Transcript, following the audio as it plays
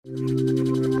Hi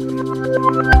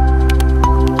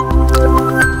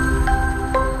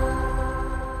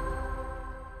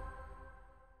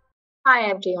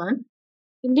everyone.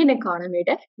 Indian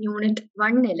എക്കോണമിയുടെ unit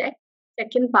 1-ലെ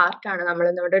second പാർട്ടാണ് നമ്മൾ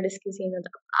ഇന്നിവിടെ ഡിസ്കസ്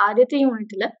ചെയ്യുന്നത്. ആദ്യത്തെ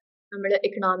യൂണിറ്റിൽ നമ്മൾ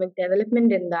എക്കണോമിക്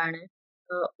ഡെവലപ്മെന്റ് എന്താണ്,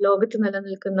 ലോകത്ത്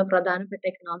നിലനിൽക്കുന്ന പ്രധാനപ്പെട്ട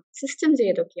എക്കണോമിക് സിസ്റ്റംസ്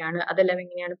ഏതൊക്കെയാണ്, അതെല്ലാം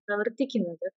എങ്ങനെയാണ്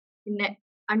പ്രവർത്തിക്കുന്നത്, പിന്നെ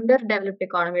അണ്ടർ ഡെവലപ്ഡ്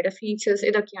എക്കോണമിയുടെ ഫീച്ചേഴ്സ്,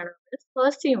 ഇതൊക്കെയാണ്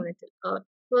നമ്മൾ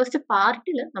ഫസ്റ്റ്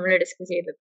പാർട്ടിൽ നമ്മൾ ഡിസ്കസ്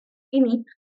ചെയ്തത്. ഇനി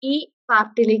ഈ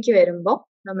പാർട്ടിലേക്ക് വരുമ്പോൾ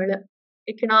നമ്മൾ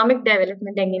എക്കണോമിക്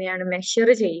ഡെവലപ്മെന്റ് എങ്ങനെയാണ് മെഷർ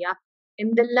ചെയ്യുക,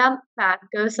 എന്തെല്ലാം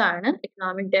ഫാക്ടേഴ്സ് ആണ്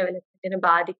എക്കണോമിക് ഡെവലപ്മെന്റിനെ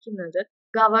ബാധിക്കുന്നത്,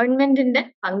 ഗവൺമെന്റിന്റെ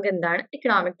പങ്ക് എന്താണ്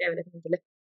എക്കണോമിക് ഡെവലപ്മെന്റിൽ.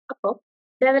 അപ്പോൾ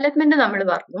ഡെവലപ്മെന്റ് നമ്മൾ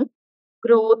പറഞ്ഞു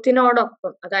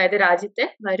ഗ്രോത്തിനോടൊപ്പം, അതായത് രാജ്യത്തെ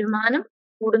വരുമാനം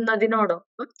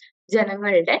കൂടുന്നതിനോടൊപ്പം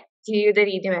ജനങ്ങളുടെ ജീവിത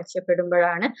രീതി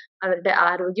മെച്ചപ്പെടുമ്പോഴാണ് അവരുടെ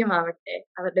ആരോഗ്യമാവട്ടെ,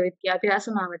 അവരുടെ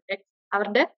വിദ്യാഭ്യാസമാവട്ടെ,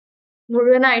 അവരുടെ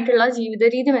മുഴുവനായിട്ടുള്ള ജീവിത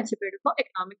രീതി മെച്ചപ്പെടുമ്പോൾ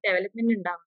എക്കണോമിക് ഡെവലപ്മെന്റ്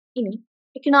ഉണ്ടാവും. ഇനി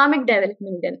എക്കണോമിക്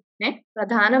ഡെവലപ്മെന്റിനെ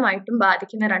പ്രധാനമായിട്ടും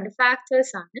ബാധിക്കുന്ന രണ്ട്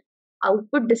ഫാക്ടേഴ്സ് ആണ്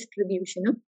ഔട്ട്പുട്ട്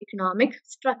ഡിസ്ട്രിബ്യൂഷനും എക്കണോമിക്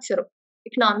സ്ട്രക്ചറും.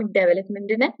 എക്കണോമിക്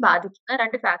ഡെവലപ്മെന്റിനെ ബാധിക്കുന്ന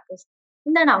രണ്ട് ഫാക്ടേഴ്സ്.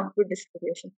 എന്താണ് ഔട്ട്പുട്ട്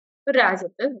ഡിസ്ട്രിബ്യൂഷൻ? ഒരു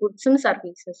രാജ്യത്ത് ഗുഡ്സും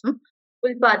സർവീസസും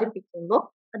ഉൽപ്പാദിപ്പിക്കുമ്പോൾ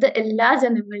അത് എല്ലാ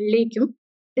ജനങ്ങളിലേക്കും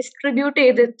ഡിസ്ട്രിബ്യൂട്ട്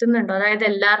ചെയ്തെത്തുന്നുണ്ടോ, അതായത്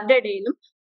എല്ലാവരുടെ ഇടയിലും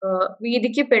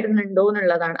വീതിക്കപ്പെടുന്നുണ്ടോ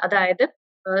എന്നുള്ളതാണ്. അതായത്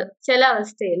ചില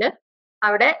അവസ്ഥയിൽ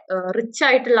അവിടെ റിച്ച്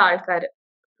ആയിട്ടുള്ള ആൾക്കാർ,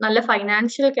 നല്ല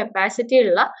ഫൈനാൻഷ്യൽ കപ്പാസിറ്റി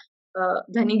ഉള്ള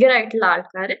ധനികരായിട്ടുള്ള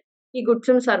ആൾക്കാർ ഈ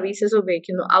ഗുഡ്സും സർവീസസും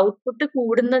ഉപയോഗിക്കുന്നു. ഔട്ട്പുട്ട്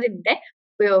കൂടുന്നതിന്റെ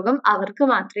ഉപയോഗം അവർക്ക്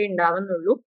മാത്രമേ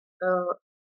ഉണ്ടാവുന്നുള്ളൂ.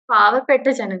 പാവപ്പെട്ട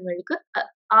ജനങ്ങൾക്ക്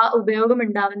ആ ഉപയോഗം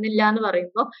ഉണ്ടാവുന്നില്ല എന്ന്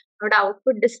പറയുമ്പോൾ അവിടെ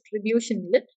ഔട്ട്പുട്ട്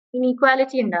ഡിസ്ട്രിബ്യൂഷനിൽ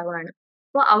ഇനീക്വാലിറ്റി ഉണ്ടാവുകയാണ്.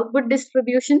 അപ്പോൾ ഔട്ട്പുട്ട്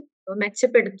ഡിസ്ട്രിബ്യൂഷൻ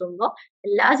മെച്ചപ്പെടുത്തുമ്പോൾ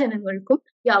എല്ലാ ജനങ്ങൾക്കും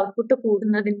ഈ ഔട്ട്പുട്ട്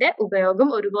കൂടുന്നതിന്റെ ഉപയോഗം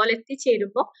ഒരുപോലെ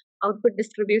എത്തിച്ചേരുമ്പോൾ ഔട്ട്പുട്ട്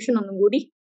ഡിസ്ട്രിബ്യൂഷൻ ഒന്നും കൂടി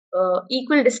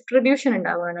ഈക്വൽ ഡിസ്ട്രിബ്യൂഷൻ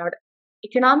ഉണ്ടാവുകയാണ് അവിടെ.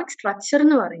 ഇക്കണോമിക് സ്ട്രക്ചർ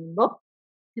എന്ന് പറയുമ്പോൾ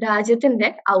രാജ്യത്തിന്റെ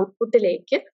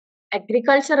ഔട്ട്പുട്ടിലേക്ക്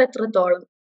അഗ്രികൾച്ചർ എത്രത്തോളം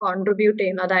കോൺട്രിബ്യൂട്ട്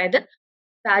ചെയ്യുന്നു, അതായത്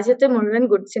രാജ്യത്തെ മുഴുവൻ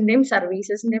ഗുഡ്സിന്റെയും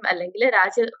സർവീസസിന്റെയും അല്ലെങ്കിൽ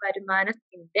രാജ്യ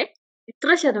വരുമാനത്തിന്റെ എത്ര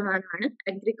ശതമാനമാണ്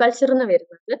അഗ്രികൾച്ചർ എന്ന്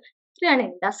വരുന്നത്, എത്രയാണ്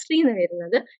ഇൻഡസ്ട്രി എന്ന്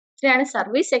വരുന്നത്, എത്രയാണ്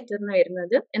സർവീസ് സെക്ടറിന്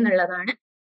വരുന്നത് എന്നുള്ളതാണ്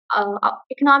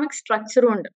എക്കണോമിക് സ്ട്രക്ചർ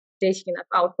കൊണ്ട് ഉദ്ദേശിക്കുന്നത്.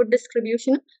 അപ്പൊ ഔട്ട്പുട്ട്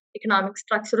ഡിസ്ട്രിബ്യൂഷനും എക്കണോമിക്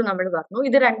സ്ട്രക്ചറും നമ്മൾ പറഞ്ഞു.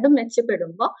 ഇത് രണ്ടും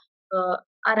മെച്ചപ്പെടുമ്പോൾ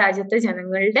ആ രാജ്യത്തെ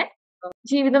ജനങ്ങളുടെ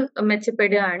ജീവിതം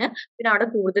മെച്ചപ്പെടുകയാണ്. പിന്നെ അവിടെ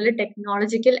കൂടുതൽ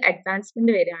ടെക്നോളജിക്കൽ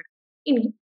അഡ്വാൻസ്മെന്റ് വരികയാണ്. ഇനി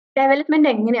ഡെവലപ്മെന്റ്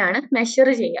എങ്ങനെയാണ് മെഷർ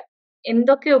ചെയ്യുക,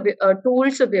 എന്തൊക്കെ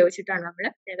ടൂൾസ് ഉപയോഗിച്ചിട്ടാണ് നമ്മൾ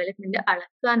ഡെവലപ്മെന്റ്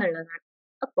അളക്കുക എന്നുള്ളതാണ്.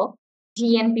 അപ്പോൾ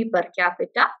GNP per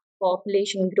capita,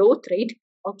 population growth rate,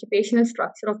 occupational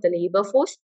structure of the labour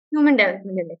force, human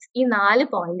development index, ഈ 4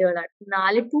 പോയിന്റുകളാണ്,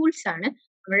 4 ടൂൾസ് ആണ്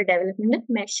നമ്മുടെ ഡെവലപ്മെന്റ്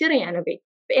മെഷർ ചെയ്യാൻ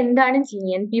ഉപയോഗിക്കുന്നത്. എന്താണ്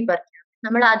GNP പെർ ക്യാപിറ്റ?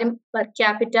 നമ്മൾ ആദ്യം പെർ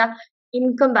ക്യാപിറ്റ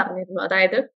ഇൻകം പറഞ്ഞിരുന്നു,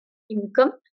 അതായത് income,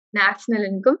 national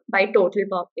income by total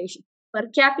population. Per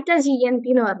capita GNP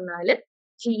എന്ന് പറഞ്ഞാൽ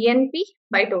GNP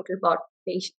ബൈ ടോട്ടൽ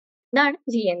പോപ്പുലേഷൻ. എന്താണ്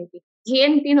GNP?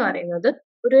 GNP എന്ന് പറയുന്നത്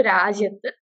ഒരു രാജ്യത്ത്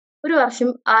ഒരു വർഷം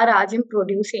ആ രാജ്യം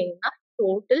പ്രൊഡ്യൂസ് ചെയ്യുന്ന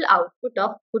total output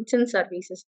of goods and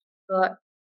services,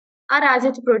 ആ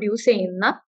രാജ്യത്ത് പ്രൊഡ്യൂസ് ചെയ്യുന്ന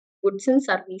ഗുഡ്സ് ആൻഡ്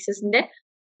സർവീസസിന്റെ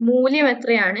മൂല്യം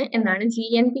എത്രയാണ് എന്നാണ്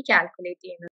GNP കാൽക്കുലേറ്റ്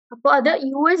ചെയ്യുന്നത്. അപ്പോൾ അത്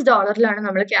US ഡോളറിലാണ്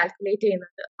നമ്മൾ കാൽക്കുലേറ്റ്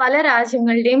ചെയ്യുന്നത്. പല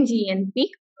രാജ്യങ്ങളുടെയും GNP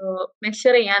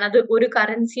മെഷർ ചെയ്യാൻ അത് ഒരു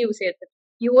കറൻസി യൂസ് ചെയ്തിട്ട്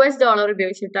US ഡോളർ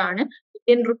ഉപയോഗിച്ചിട്ടാണ്,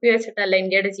 ഇന്ത്യൻ റുപ്പി വെച്ചിട്ടല്ല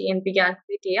ഇന്ത്യയുടെ GNP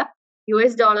കാൽക്കുലേറ്റ് ചെയ്യുക.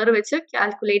 US ഡോളർ വെച്ച്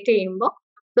കാൽക്കുലേറ്റ് ചെയ്യുമ്പോൾ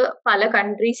നമുക്ക് പല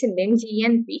കൺട്രീസിന്റെയും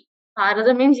GNP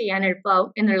താരതമ്യം ചെയ്യാൻ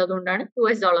എളുപ്പമാവും എന്നുള്ളത് കൊണ്ടാണ്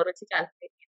US ഡോളർ വെച്ച്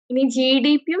കാൽക്കുലേറ്റ് ചെയ്യുന്നത്. ഇനി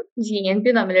GDPയും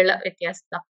GNPയും തമ്മിലുള്ള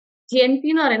വ്യത്യാസത. GNP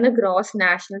എന്ന് പറയുന്നത് ഗ്രോസ്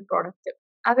നാഷണൽ പ്രോഡക്റ്റ്.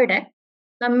 അവിടെ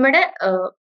നമ്മുടെ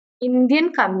ഇന്ത്യൻ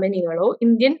കമ്പനികളോ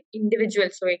ഇന്ത്യൻ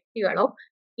ഇൻഡിവിജ്വൽസോ വ്യക്തികളോ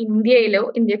ഇന്ത്യയിലോ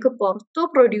ഇന്ത്യക്ക് പുറത്തോ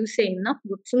പ്രൊഡ്യൂസ് ചെയ്യുന്ന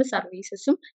ഗുഡ്സും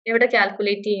സർവീസസും എവിടെ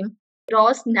കാൽക്കുലേറ്റ് ചെയ്യും?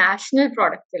 Gross national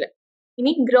പ്രോഡക്റ്റിൽ.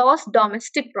 ഇനി ഗ്രോസ്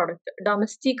ഡൊമസ്റ്റിക് പ്രോഡക്റ്റ്,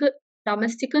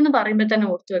 ഡൊമസ്റ്റിക് എന്ന് പറയുമ്പോൾ തന്നെ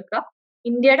ഓർത്തു വെക്കുക,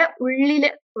 ഇന്ത്യയുടെ ഉള്ളിൽ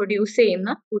പ്രൊഡ്യൂസ് ചെയ്യുന്ന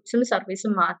ഗുഡ്സും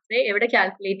സർവീസും മാത്രമേ എവിടെ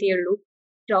കാൽക്കുലേറ്റ് ചെയ്യുള്ളൂ?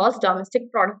 Gross domestic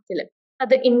പ്രോഡക്റ്റിൽ.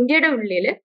 അത് ഇന്ത്യയുടെ ഉള്ളിൽ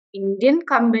ഇന്ത്യൻ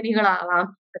കമ്പനികളാവാം,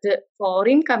 അത്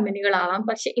ഫോറിൻ കമ്പനികളാവാം,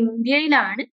 പക്ഷെ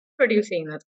ഇന്ത്യയിലാണ് പ്രൊഡ്യൂസ്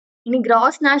ചെയ്യുന്നത്. ഇനി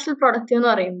ഗ്രോസ് നാഷണൽ പ്രോഡക്റ്റ് എന്ന്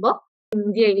പറയുമ്പോൾ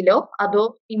ഇന്ത്യയിലോ അതോ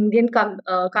ഇന്ത്യൻ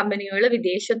കമ്പനികൾ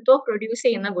വിദേശത്തോ പ്രൊഡ്യൂസ്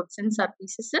ചെയ്യുന്ന ഗുഡ്സ് ആൻഡ്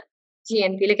സർവീസസ്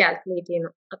GNPയിൽ കാൽക്കുലേറ്റ് ചെയ്യുന്നു.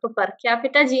 അപ്പൊ പെർ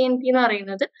ക്യാപിറ്റ GNP എന്ന്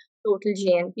പറയുന്നത് ടോട്ടൽ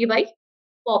GNP ബൈ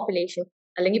പോപ്പുലേഷൻ,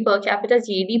 അല്ലെങ്കിൽ പെർ ക്യാപിറ്റ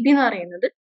GDP എന്ന് പറയുന്നത്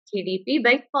GDP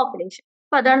ബൈ പോപ്പുലേഷൻ.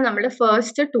 അപ്പൊ അതാണ് നമ്മുടെ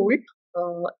first tool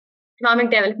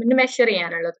economic development measure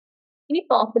ചെയ്യാനുള്ളത്. ഇനി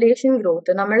പോപ്പുലേഷൻ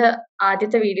ഗ്രോത്ത് നമ്മൾ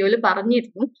ആദ്യത്തെ വീഡിയോയിൽ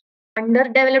പറഞ്ഞിരുന്നു. അണ്ടർ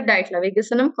ഡെവലപ്ഡ് ആയിട്ടുള്ള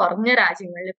വികസനം കുറഞ്ഞ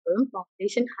രാജ്യങ്ങളിൽ എപ്പോഴും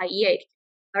പോപ്പുലേഷൻ ഹൈ ആയിരിക്കും.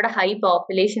 അവിടെ ഹൈ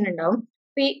പോപ്പുലേഷൻ ഉണ്ടാവും.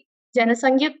 അപ്പൊ ഈ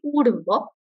ജനസംഖ്യ കൂടുമ്പോൾ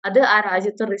അത് ആ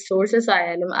രാജ്യത്തെ റിസോഴ്സസ്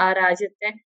ആയാലും ആ രാജ്യത്തെ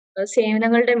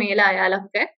സേവനങ്ങളുടെ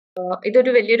മേലായാലൊക്കെ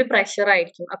ഇതൊരു വലിയൊരു പ്രഷർ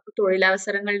ആയിരിക്കും. അപ്പൊ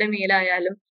തൊഴിലവസരങ്ങളുടെ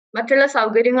മേലായാലും മറ്റുള്ള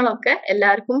സൗകര്യങ്ങളൊക്കെ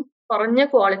എല്ലാവർക്കും കുറഞ്ഞ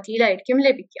ക്വാളിറ്റിയിലായിരിക്കും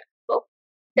ലഭിക്കുക. അപ്പോൾ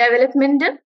ഡെവലപ്മെന്റ്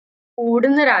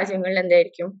കൂടുന്ന രാജ്യങ്ങളിൽ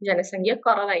എന്തായിരിക്കും ജനസംഖ്യ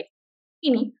കുറവായിരിക്കും.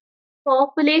 ഇനി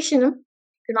പോപ്പുലേഷനും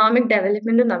ഇക്കണോമിക്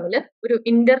ഡെവലപ്മെന്റും തമ്മിൽ ഒരു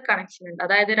ഇന്റർ കണക്ഷൻ ഉണ്ട്.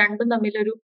 അതായത് രണ്ടും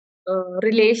തമ്മിലൊരു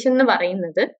റിലേഷൻ എന്ന്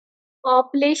പറയുന്നത്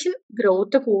പോപ്പുലേഷൻ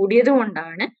ഗ്രോത്ത് കൂടിയത്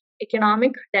കൊണ്ടാണ്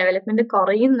എക്കണോമിക് ഡെവലപ്മെന്റ്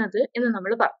കുറയുന്നത് എന്ന്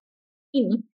നമ്മൾ പറഞ്ഞു.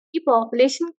 ഇനി ഈ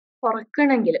പോപ്പുലേഷൻ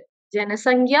കുറയ്ക്കണമെങ്കിൽ,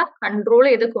 ജനസംഖ്യ കൺട്രോൾ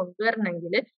ചെയ്ത്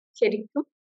കൊണ്ടുവരണമെങ്കിൽ ശരിക്കും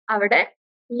അവിടെ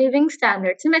ലിവിങ്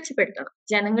സ്റ്റാൻഡേർഡ്സ് മെച്ചപ്പെടുത്തണം.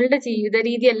 ജനങ്ങളുടെ ജീവിത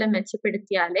രീതി എല്ലാം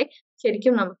മെച്ചപ്പെടുത്തിയാലേ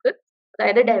ശരിക്കും നമുക്ക്,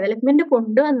 അതായത് ഡെവലപ്മെന്റ്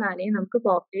കൊണ്ടുവന്നാലേ നമുക്ക്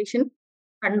പോപ്പുലേഷൻ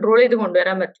കൺട്രോൾ ചെയ്ത്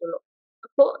കൊണ്ടുവരാൻ പറ്റുള്ളൂ.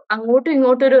 അപ്പോൾ അങ്ങോട്ടും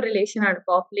ഇങ്ങോട്ടും ഒരു റിലേഷൻ ആണ്.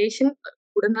 പോപ്പുലേഷൻ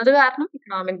കൂടുന്നത് കാരണം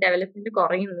ഇക്കണോമിക് ഡെവലപ്മെന്റ്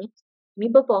കുറയുന്നു.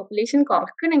 ഇനിയിപ്പോ പോപ്പുലേഷൻ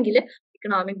കുറയ്ക്കണമെങ്കിൽ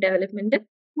ഇക്കണോമിക് ഡെവലപ്മെന്റ്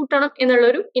കൂട്ടണം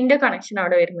എന്നുള്ളൊരു ഇന്റർ കണക്ഷൻ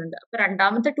അവിടെ വരുന്നുണ്ട്. അപ്പൊ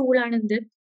രണ്ടാമത്തെ ടൂളാണ് എന്ത്?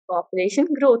 Population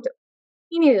growth.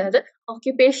 ഇനിയുള്ളത്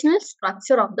occupational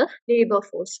structure of the labour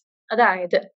force.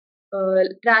 അതായത്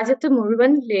രാജ്യത്ത്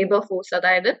മുഴുവൻ ലേബർ ഫോഴ്സ്,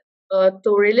 അതായത്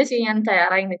തൊഴിൽ ചെയ്യാൻ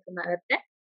തയ്യാറായി നിൽക്കുന്നവരുടെ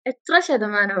എത്ര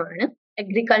ശതമാനമാണ്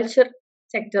അഗ്രികൾച്ചർ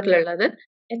സെക്ടറിലുള്ളത്,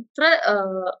 എത്ര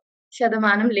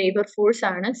ശതമാനം ലേബർ ഫോഴ്സ്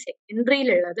ആണ്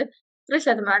സെക്കൻഡറിയിലുള്ളത്, എത്ര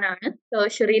ശതമാനമാണ്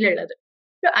ടേർഷറിയിലുള്ളത്.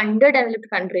 ഒരു അണ്ടർ ഡെവലപ്ഡ്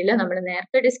കൺട്രിയിൽ നമ്മൾ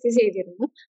നേരത്തെ ഡിസ്കസ് ചെയ്തിരുന്നു,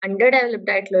 അണ്ടർ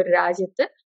ഡെവലപ്ഡ് ആയിട്ടുള്ള ഒരു രാജ്യത്ത്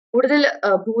കൂടുതൽ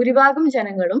ഭൂരിഭാഗം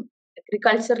ജനങ്ങളും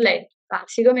അഗ്രികൾച്ചറിലായിരിക്കും,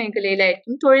 കാർഷിക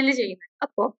മേഖലയിലായിരിക്കും തൊഴിൽ ചെയ്യുന്നത്.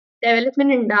 അപ്പോൾ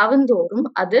ഡെവലപ്മെന്റ് ഉണ്ടാവും തോറും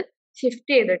അത്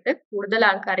ഷിഫ്റ്റ് ചെയ്തിട്ട് കൂടുതൽ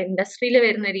ആൾക്കാർ ഇൻഡസ്ട്രിയിൽ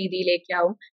വരുന്ന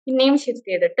രീതിയിലേക്കാവും, പിന്നെയും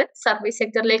ഷിഫ്റ്റ് ചെയ്തിട്ട് സർവീസ്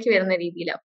സെക്ടറിലേക്ക് വരുന്ന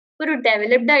രീതിയിലാവും. ഒരു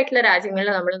ഡെവലപ്ഡ് ആയിട്ടുള്ള രാജ്യങ്ങളിൽ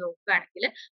നമ്മൾ നോക്കുകയാണെങ്കിൽ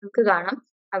നമുക്ക് കാണാം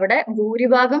അവിടെ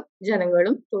ഭൂരിഭാഗം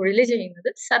ജനങ്ങളും തൊഴിൽ ചെയ്യുന്നത്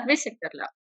സർവീസ്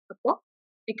സെക്ടറിലാണ്. അപ്പോൾ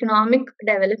ഇക്കണോമിക്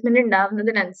ഡെവലപ്മെന്റ്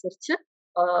ഉണ്ടാവുന്നതിനനുസരിച്ച്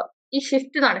ഈ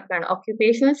ഷിഫ്റ്റ് നടക്കുകയാണ്,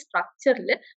 ഓക്യുപ്പേഷണൽ സ്ട്രക്ചറിൽ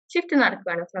ഷിഫ്റ്റ്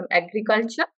നടക്കുകയാണ്, from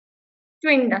agriculture to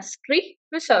industry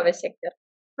to service sector.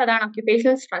 അതാണ്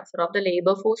occupational structure of the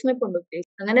labour ഫോഴ്സിനെ കൊണ്ട്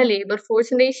ഉദ്ദേശിച്ചത്. അങ്ങനെ ലേബർ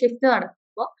ഫോഴ്സിന്റെ ഈ ഷിഫ്റ്റ്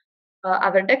നടക്കുമ്പോൾ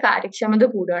അവരുടെ കാര്യക്ഷമത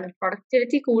കൂടുകയാണ്,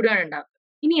 പ്രൊഡക്ടിവിറ്റി കൂടുകയാണ് ഉണ്ടാകുന്നത്.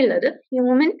 ഇനിയുള്ളത്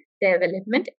ഹ്യൂമൻ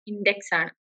ഡെവലപ്മെന്റ് ഇൻഡെക്സ്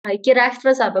ആണ്.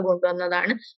 ഐക്യരാഷ്ട്രസഭ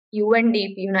കൊണ്ടുവന്നതാണ്.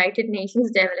 UNDP, United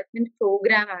Nations development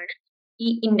programme ആണ് ഈ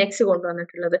ഇൻഡെക്സ്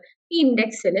കൊണ്ടുവന്നിട്ടുള്ളത്. ഈ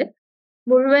ഇൻഡെക്സിൽ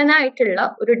മുഴുവനായിട്ടുള്ള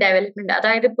ഒരു ഡെവലപ്മെന്റ്,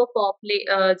 അതായത് ഇപ്പോൾ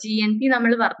GNP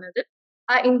നമ്മൾ പറഞ്ഞത്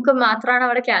ആ ഇൻകം മാത്രമാണ്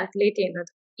അവിടെ കാൽക്കുലേറ്റ് ചെയ്യുന്നത്.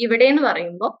 ഇവിടെ എന്ന്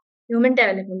പറയുമ്പോൾ ഹ്യൂമൻ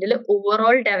ഡെവലപ്മെന്റിൽ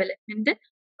ഓവറോൾ ഡെവലപ്മെന്റ്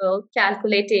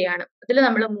കാൽക്കുലേറ്റ് ചെയ്യാണ്. അതിൽ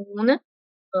നമ്മൾ 3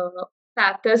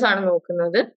 ഫാക്ടേഴ്സ് ആണ്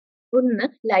നോക്കുന്നത്. ഒന്ന്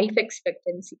ലൈഫ്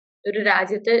എക്സ്പെക്ടൻസി, ഒരു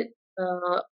രാജ്യത്തെ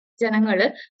ജനങ്ങള്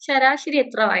ശരാശരി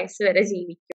എത്ര വയസ്സ് വരെ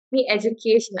ജീവിക്കും. ഈ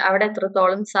എഡ്യൂക്കേഷൻ, അവിടെ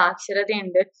എത്രത്തോളം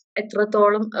സാക്ഷരതയുണ്ട്,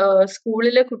 എത്രത്തോളം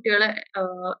സ്കൂളിലെ കുട്ടികളെ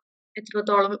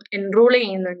എത്രത്തോളം എൻറോൾ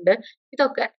ചെയ്യുന്നുണ്ട്,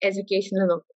 ഇതൊക്കെ എഡ്യൂക്കേഷനിൽ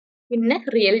നോക്കും. പിന്നെ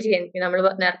റിയൽ GNP, നമ്മൾ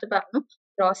നേരത്തെ പറഞ്ഞു,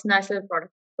 gross national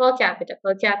product,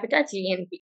 per capita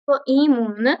GNP. അപ്പോൾ ഈ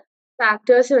 3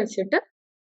 ഫാക്ടേഴ്സ് വെച്ചിട്ട്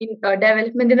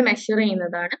ഡെവലപ്മെന്റിന് മെഷർ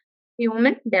ചെയ്യുന്നതാണ്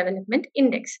ഹ്യൂമൻ ഡെവലപ്മെന്റ്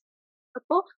ഇൻഡെക്സ്.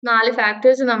 അപ്പോൾ 4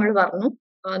 ഫാക്ടേഴ്സ് നമ്മൾ പറഞ്ഞു.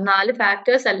 4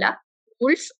 ഫാക്ടേഴ്സ് അല്ല,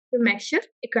 tools to measure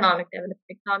economic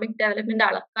development. Economic development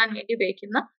അളക്കാൻ വേണ്ടി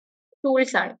ഉപയോഗിക്കുന്ന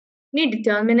ടൂൾസ് ആണ്. ഇനി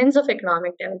ഡിറ്റർമിനൻസ് ഓഫ്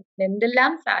ഇക്കണോമിക് ഡെവലപ്മെന്റ്,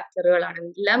 എന്തെല്ലാം ഫാക്ടറുകളാണ്,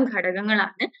 എന്തെല്ലാം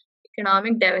ഘടകങ്ങളാണ്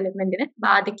ഇക്കണോമിക് ഡെവലപ്മെന്റിനെ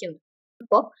ബാധിക്കുന്നത്.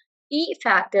 അപ്പോൾ ഈ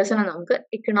ഫാക്ടേഴ്സിനെ നമുക്ക്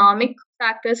ഇക്കണോമിക്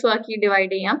ഫാക്ടേഴ്സും ആക്കി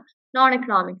ഡിവൈഡ് ചെയ്യാം, നോൺ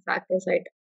ഇക്കണോമിക് ഫാക്ടേഴ്സ് ആയിട്ട്.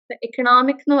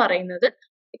 ഇക്കണോമിക് എന്ന് പറയുന്നത്,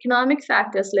 ഇക്കണോമിക്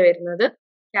ഫാക്ടേഴ്സിൽ വരുന്നത്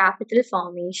capital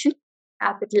formation,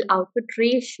 capital output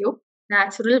ratio,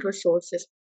 natural resources.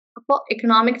 അപ്പോൾ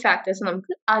ഇക്കണോമിക് ഫാക്ടേഴ്സ്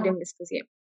നമുക്ക് ആദ്യം ഡിസ്കസ് ചെയ്യാം.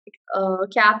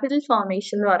 ക്യാപിറ്റൽ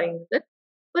ഫോർമേഷൻ എന്ന് പറയുന്നത്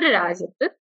ഒരു രാജ്യത്ത്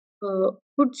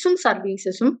ഗുഡ്സും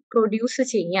സർവീസസും പ്രൊഡ്യൂസ്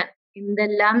ചെയ്യാൻ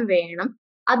എന്തെല്ലാം വേണം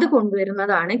അത്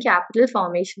കൊണ്ടുവരുന്നതാണ് ക്യാപിറ്റൽ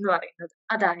ഫോർമേഷൻ എന്ന് പറയുന്നത്.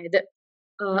 അതായത്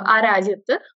ആ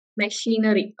രാജ്യത്ത്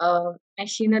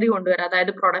മെഷീനറി കൊണ്ടുവരിക,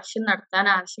 അതായത് പ്രൊഡക്ഷൻ നടത്താൻ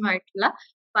ആവശ്യമായിട്ടുള്ള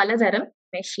പലതരം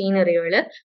മെഷീനറികൾ,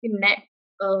 പിന്നെ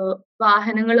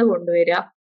വാഹനങ്ങൾ കൊണ്ടുവരിക,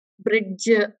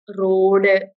 ബ്രിഡ്ജ്,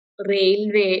 റോഡ്,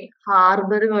 റെയിൽവേ,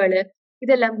 ഹാർബറുകൾ,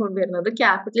 ഇതെല്ലാം കൊണ്ടുവരുന്നത്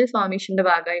ക്യാപിറ്റൽ ഫോർമേഷന്റെ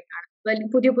ഭാഗമായിട്ടാണ്.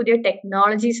 പുതിയ പുതിയ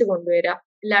ടെക്നോളജീസ് കൊണ്ടുവരിക,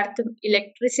 എല്ലായിടത്തും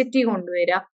ഇലക്ട്രിസിറ്റി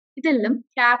കൊണ്ടുവരിക, ഇതെല്ലാം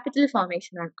ക്യാപിറ്റൽ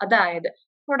ഫോർമേഷൻ ആണ്. അതായത്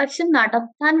പ്രൊഡക്ഷൻ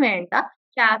നടത്താൻ വേണ്ട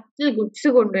ക്യാപിറ്റൽ ഗുഡ്സ്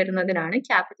കൊണ്ടുവരുന്നതിനാണ്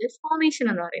ക്യാപിറ്റൽ ഫോർമേഷൻ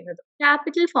എന്ന് പറയുന്നത്.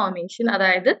 ക്യാപിറ്റൽ ഫോർമേഷൻ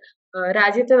അതായത്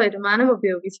രാജ്യത്തെ വരുമാനം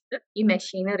ഉപയോഗിച്ചിട്ട് ഈ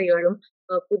മെഷീനറികളും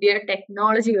പുതിയ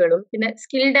ടെക്നോളജികളും പിന്നെ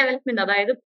സ്കിൽ ഡെവലപ്മെന്റ്,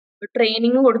 അതായത്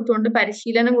ട്രെയിനിങ് കൊടുത്തുകൊണ്ട്,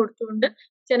 പരിശീലനം കൊടുത്തുകൊണ്ട്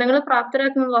ജനങ്ങളെ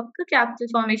പ്രാപ്തരാക്കുന്നതൊക്കെ ക്യാപിറ്റൽ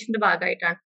ഫോർമേഷന്റെ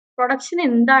ഭാഗമായിട്ടാണ്. പ്രൊഡക്ഷന്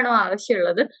എന്താണോ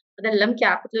ആവശ്യമുള്ളത് അതെല്ലാം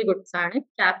ക്യാപിറ്റൽ ഗുഡ്സ് ആണ്.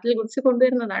 Capital goods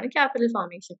കൊണ്ടുവരുന്നതാണ് capital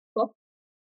formation. അപ്പോൾ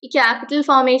ഈ ക്യാപിറ്റൽ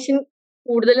ഫോർമേഷൻ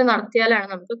കൂടുതൽ നടത്തിയാലാണ്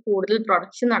നമുക്ക് കൂടുതൽ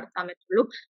പ്രൊഡക്ഷൻ നടത്താൻ പറ്റുള്ളൂ.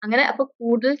 അങ്ങനെ അപ്പോൾ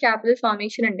കൂടുതൽ ക്യാപിറ്റൽ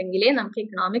ഫോർമേഷൻ ഉണ്ടെങ്കിലേ നമുക്ക്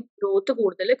ഇക്കണോമിക് ഗ്രോത്ത്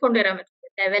കൂടുതൽ കൊണ്ടുവരാൻ പറ്റുള്ളൂ,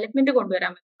 ഡെവലപ്മെന്റ്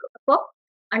കൊണ്ടുവരാൻ പറ്റുള്ളൂ. അപ്പോൾ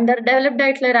അണ്ടർ ഡെവലപ്ഡ്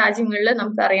ആയിട്ടുള്ള രാജ്യങ്ങളിൽ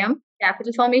നമുക്കറിയാം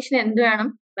ക്യാപിറ്റൽ ഫോർമേഷൻ എന്ത് വേണം,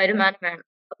 വരുമാനം വേണം.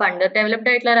 അപ്പൊ അണ്ടർ ഡെവലപ്ഡ്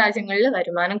ആയിട്ടുള്ള രാജ്യങ്ങളിൽ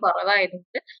വരുമാനം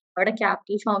കുറവായതുകൊണ്ട് അവിടെ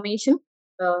ക്യാപിറ്റൽ ഫോർമേഷൻ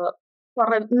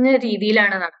കുറഞ്ഞ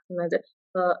രീതിയിലാണ് നടക്കുന്നത്.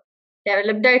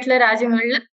 ഡെവലപ്ഡ് ആയിട്ടുള്ള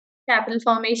രാജ്യങ്ങളിൽ ക്യാപിറ്റൽ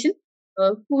ഫോർമേഷൻ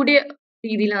കൂടിയ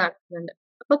രീതിയിൽ നടക്കുന്നുണ്ട്.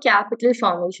 അപ്പൊ ക്യാപിറ്റൽ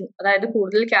ഫോർമേഷൻ, അതായത്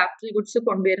കൂടുതൽ ക്യാപിറ്റൽ ഗുഡ്സ്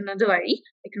കൊണ്ടുവരുന്നത് വഴി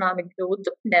എക്കണോമിക്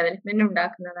ഗ്രോത്തും ഡെവലപ്മെന്റും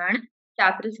ഉണ്ടാക്കുന്നതാണ്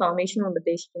ക്യാപിറ്റൽ ഫോർമേഷൻ കൊണ്ട്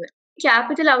ഉദ്ദേശിക്കുന്നത്.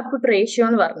 ക്യാപിറ്റൽ ഔട്ട്പുട്ട് റേഷ്യോ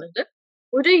എന്ന് പറഞ്ഞത്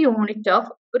ഒരു യൂണിറ്റ്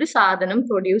ഓഫ് ഒരു സാധനം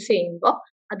പ്രൊഡ്യൂസ് ചെയ്യുമ്പോൾ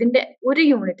അതിന്റെ ഒരു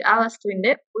യൂണിറ്റ്, ആ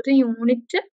വസ്തുവിന്റെ ഒരു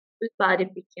യൂണിറ്റ്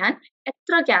ഉത്പാദിപ്പിക്കാൻ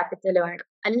എത്ര ക്യാപിറ്റൽ വേണം,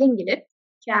 അല്ലെങ്കിൽ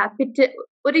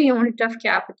ഒരു യൂണിറ്റ് ഓഫ്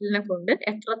ക്യാപിറ്റലിനെ കൊണ്ട്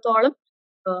എത്രത്തോളം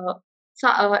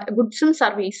ഗുഡ്സും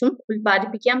സർവീസും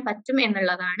ഉത്പാദിപ്പിക്കാൻ പറ്റും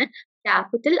എന്നുള്ളതാണ്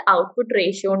ക്യാപിറ്റൽ ഔട്ട്പുട്ട്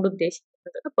റേഷ്യോ കൊണ്ട്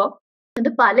ഉദ്ദേശിക്കുന്നത്. അപ്പോൾ അത്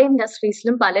പല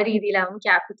ഇൻഡസ്ട്രീസിലും പല രീതിയിലാവും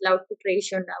ക്യാപിറ്റൽ ഔട്ട്പുട്ട്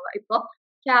റേഷ്യോ ഉണ്ടാവുക. ഇപ്പോൾ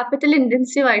ക്യാപിറ്റൽ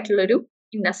ഇന്റൻസീവ് ആയിട്ടുള്ളൊരു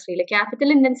ഇൻഡസ്ട്രിയിൽ, ക്യാപിറ്റൽ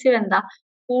ഇന്റൻസീവ് എന്താ,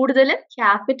 കൂടുതൽ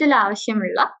ക്യാപിറ്റൽ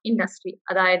ആവശ്യമുള്ള ഇൻഡസ്ട്രി,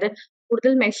 അതായത്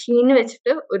കൂടുതൽ മെഷീൻ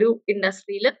വെച്ചിട്ട് ഒരു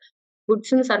ഇൻഡസ്ട്രിയിൽ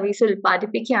ഗുഡ്സും സർവീസും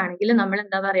ഉത്പാദിപ്പിക്കുകയാണെങ്കിൽ നമ്മൾ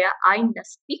എന്താ പറയാ, ആ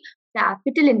ഇൻഡസ്ട്രി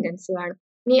ക്യാപിറ്റൽ ഇന്റൻസീവ് ആണ്.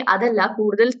 ഇനി അതല്ല,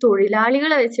 കൂടുതൽ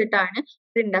തൊഴിലാളികളെ വെച്ചിട്ടാണ്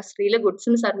ഒരു ഇൻഡസ്ട്രിയിൽ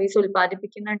ഗുഡ്സും സർവീസും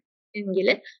ഉത്പാദിപ്പിക്കുന്നെങ്കിൽ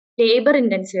ലേബർ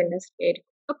ഇന്റൻസീവ് ഇൻഡസ്ട്രി ആയിരിക്കും.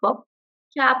 അപ്പോൾ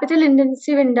ക്യാപിറ്റൽ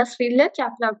ഇന്റൻസീവ് ഇൻഡസ്ട്രിയിൽ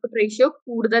ക്യാപിറ്റൽ ഔട്ട്പുട്ട് റേഷ്യോ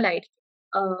കൂടുതലായിരിക്കും,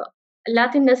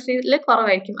 അല്ലാത്ത ഇൻഡസ്ട്രിയിൽ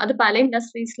കുറവായിരിക്കും. അത് പല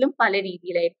ഇൻഡസ്ട്രീസിലും പല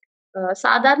രീതിയിലായിരിക്കും.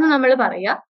 സാധാരണ നമ്മൾ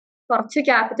പറയാ കുറച്ച്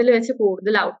ക്യാപിറ്റൽ വെച്ച്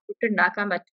കൂടുതൽ ഔട്ട്പുട്ട് ഉണ്ടാക്കാൻ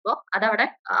പറ്റുമ്പോൾ അതവിടെ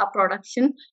ആ പ്രൊഡക്ഷൻ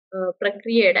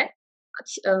പ്രക്രിയയുടെ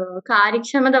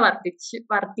കാര്യക്ഷമത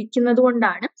വർദ്ധിക്കുന്നത്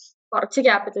കൊണ്ടാണ് കുറച്ച്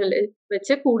ക്യാപിറ്റൽ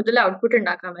വെച്ച് കൂടുതൽ ഔട്ട്പുട്ട്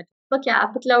ഉണ്ടാക്കാൻ പറ്റും. അപ്പൊ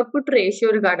ക്യാപിറ്റൽ ഔട്ട്പുട്ട് റേഷ്യോ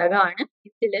ഒരു ഘടകമാണ്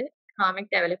ഇതില് എക്കണോമിക്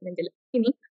ഡെവലപ്മെന്റിൽ.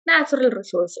 ഇനി നാച്ചുറൽ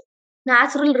റിസോഴ്സ്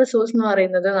എന്ന്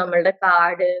പറയുന്നത് നമ്മളുടെ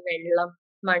കാട്, വെള്ളം,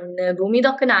 മണ്ണ്, ഭൂമി,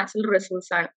 ഇതൊക്കെ നാച്ചുറൽ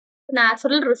റിസോഴ്സ് ആണ്.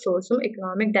 നാച്ചുറൽ റിസോഴ്സും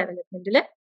എക്കണോമിക് ഡെവലപ്മെന്റിൽ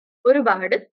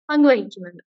ഒരുപാട്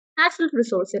പങ്കുവഹിക്കുന്നുണ്ട്. നാച്ചുറൽ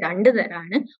റിസോഴ്സ് രണ്ട്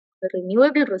തരാണ്,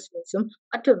 റിന്യൂവബിൾ റിസോഴ്സും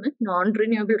മറ്റൊന്ന് നോൺ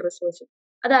റിന്യൂവബിൾ റിസോഴ്സും.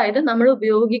 അതായത് നമ്മൾ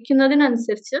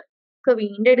ഉപയോഗിക്കുന്നതിനനുസരിച്ച് ഒക്കെ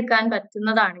വീണ്ടെടുക്കാൻ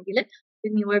പറ്റുന്നതാണെങ്കിൽ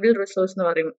റിന്യൂവബിൾ റിസോഴ്സ് എന്ന്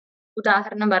പറയും.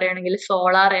 ഉദാഹരണം പറയുകയാണെങ്കിൽ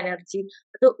സോളാർ എനർജി,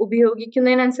 അത്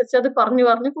ഉപയോഗിക്കുന്നതിനനുസരിച്ച് അത്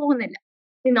കുറഞ്ഞു പോകുന്നില്ല.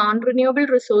 ഈ നോൺ റിന്യൂവബിൾ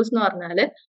റിസോഴ്സ് എന്ന് പറഞ്ഞാൽ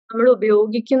നമ്മൾ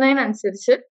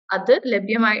ഉപയോഗിക്കുന്നതിനനുസരിച്ച് അത്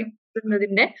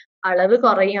ലഭ്യമായിട്ടുന്നതിന്റെ അളവ്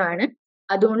കുറയുകയാണ്.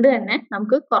 അതുകൊണ്ട് തന്നെ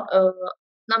നമുക്ക്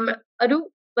ഒരു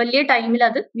വലിയ ടൈമിൽ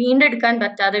അത് വീണ്ടെടുക്കാൻ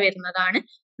പറ്റാതെ വരുന്നതാണ്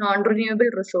നോൺ റിന്യൂവബിൾ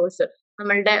റിസോഴ്സ്.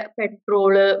 നമ്മളുടെ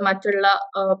പെട്രോള്, മറ്റുള്ള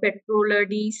petrol,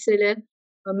 diesel,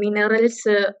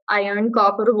 minerals, iron,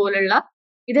 copper പോലുള്ള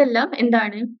ഇതെല്ലാം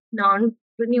എന്താണ്, നോൺ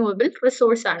റിന്യൂവബിൾ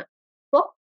റിസോഴ്സ് ആണ്. അപ്പോൾ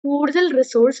കൂടുതൽ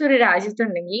റിസോഴ്സ് ഒരു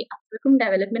രാജ്യത്തുണ്ടെങ്കിൽ അത്രക്കും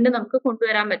ഡെവലപ്മെന്റ് നമുക്ക്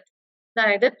കൊണ്ടുവരാൻ പറ്റും.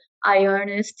 അതായത് അയൺ,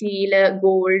 സ്റ്റീല്,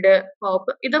 ഗോൾഡ്,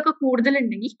 കോപ്പർ ഇതൊക്കെ കൂടുതൽ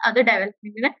ഉണ്ടെങ്കിൽ അത്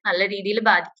ഡെവലപ്മെന്റിനെ നല്ല രീതിയിൽ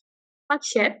ബാധിക്കും.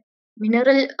 പക്ഷെ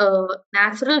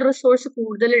നാച്ചുറൽ റിസോഴ്സ്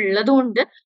കൂടുതൽ ഉള്ളത് കൊണ്ട്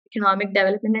ഇക്കണോമിക്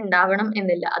ഡെവലപ്മെന്റ് ഉണ്ടാവണം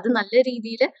എന്നില്ല. അത് നല്ല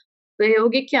രീതിയിൽ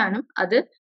ഉപയോഗിക്കാനും അത്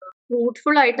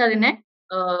ഫ്രൂട്ട്ഫുൾ ആയിട്ട് അതിനെ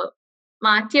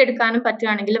മാറ്റിയെടുക്കാനും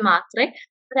പറ്റുകയാണെങ്കിൽ മാത്രമേ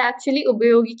അത് ആക്ച്വലി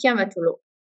ഉപയോഗിക്കാൻ പറ്റുള്ളൂ.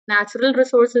 നാച്ചുറൽ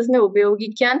റിസോഴ്സസിനെ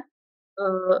ഉപയോഗിക്കാൻ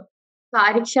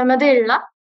കാര്യക്ഷമതയുള്ള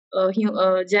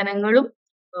ജനങ്ങളും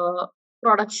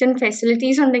പ്രൊഡക്ഷൻ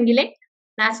ഫെസിലിറ്റീസ് ഉണ്ടെങ്കിലേ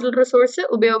നാച്ചുറൽ റിസോഴ്സ്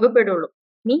ഉപയോഗപ്പെടുള്ളൂ.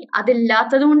 ഇനി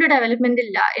അതില്ലാത്തത് കൊണ്ട് ഡെവലപ്മെന്റ്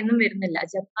ഇല്ല എന്നും വരുന്നില്ല.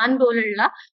 ജപ്പാൻ പോലുള്ള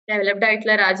ഡെവലപ്ഡ്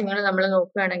ആയിട്ടുള്ള രാജ്യങ്ങൾ നമ്മൾ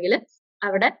നോക്കുകയാണെങ്കിൽ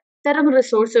അവിടെ ഇത്തരം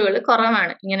റിസോഴ്സുകൾ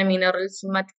കുറവാണ്. ഇങ്ങനെ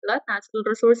മിനറൽസും മറ്റുള്ള നാച്ചുറൽ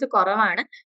റിസോഴ്സ് കുറവാണ്.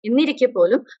 എന്നിരിക്കെ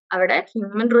പോലും അവിടെ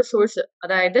ഹ്യൂമൻ റിസോഴ്സ്,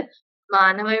 അതായത്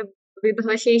മാനവ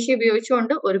വിഭവശേഷി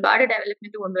ഉപയോഗിച്ചുകൊണ്ട് ഒരുപാട്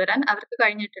ഡെവലപ്മെന്റ് കൊണ്ടുവരാൻ അവർക്ക്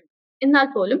കഴിഞ്ഞിട്ടുണ്ട്. എന്നാൽ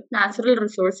പോലും നാച്ചുറൽ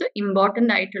റിസോഴ്സ്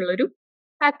ഇമ്പോർട്ടന്റ് ആയിട്ടുള്ള ഒരു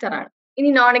ഫാക്ടറാണ്. ഇനി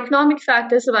നോൺ എക്കണോമിക്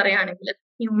ഫാക്ടേഴ്സ് പറയുകയാണെങ്കിൽ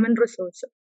ഹ്യൂമൻ റിസോഴ്സ്,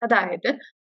 അതായത്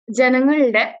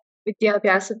ജനങ്ങളുടെ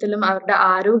വിദ്യാഭ്യാസത്തിലും അവരുടെ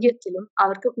ആരോഗ്യത്തിലും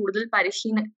അവർക്ക് കൂടുതൽ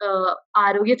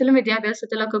ആരോഗ്യത്തിലും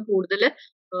വിദ്യാഭ്യാസത്തിലും ഒക്കെ കൂടുതൽ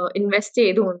ഇൻവെസ്റ്റ്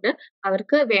ചെയ്തുകൊണ്ട്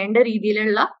അവർക്ക് വേണ്ട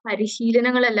രീതിയിലുള്ള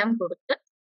പരിശീലനങ്ങളെല്ലാം കൊടുത്ത്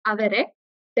അവരെ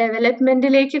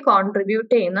ഡെവലപ്മെന്റിലേക്ക്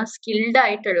കോൺട്രിബ്യൂട്ട് ചെയ്യുന്ന സ്കിൽഡ്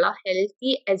ആയിട്ടുള്ള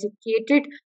ഹെൽത്തി എഡ്യൂക്കേറ്റഡ്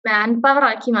മാൻ പവർ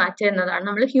ആക്കി മാറ്റുക എന്നതാണ്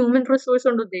നമ്മൾ ഹ്യൂമൻ റിസോഴ്സ്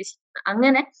കൊണ്ട് ഉദ്ദേശിക്കുന്നത്.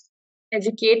 അങ്ങനെ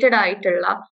എഡ്യൂക്കേറ്റഡ് ആയിട്ടുള്ള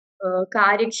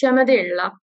കാര്യക്ഷമതയുള്ള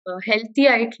ഹെൽത്തി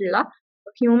ആയിട്ടുള്ള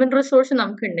ഹ്യൂമൻ റിസോഴ്സ്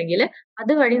നമുക്ക് ഉണ്ടെങ്കിൽ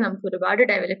അതുവഴി നമുക്ക് ഒരുപാട്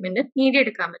ഡെവലപ്മെന്റ്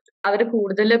നേടിയെടുക്കാൻ പറ്റും. അവർ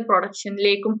കൂടുതൽ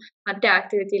പ്രൊഡക്ഷനിലേക്കും മറ്റു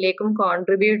ആക്ടിവിറ്റിയിലേക്കും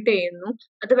കോൺട്രിബ്യൂട്ട് ചെയ്യുന്നു.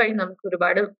 അതുവഴി നമുക്ക്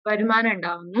ഒരുപാട് വരുമാനം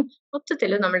ഉണ്ടാവുന്നു.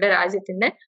 മൊത്തത്തിൽ നമ്മുടെ രാജ്യത്തിന്റെ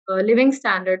ലിവിങ്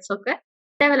സ്റ്റാൻഡേർഡ്സ് ഒക്കെ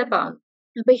ഡെവലപ്പ് ആവുന്നു.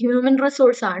 അപ്പൊ ഹ്യൂമൻ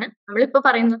റിസോഴ്സ് ആണ് നമ്മളിപ്പോ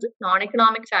പറയുന്നത് നോൺ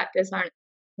എക്കണോമിക് ഫാക്ടേഴ്സ് ആണ്.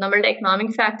 നമ്മളുടെ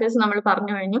എക്കണോമിക് ഫാക്ടേഴ്സ് നമ്മൾ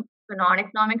പറഞ്ഞു കഴിഞ്ഞു. നോൺ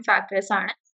എക്കണോമിക് ഫാക്ടേഴ്സ്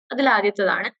ആണ്. അതിൽ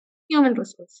ആദ്യത്തേതാണ് ഹ്യൂമൻ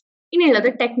റിസോഴ്സ്. ഇനിയുള്ളത്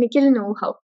technical know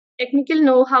how. Technical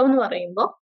know how എന്ന് പറയുമ്പോൾ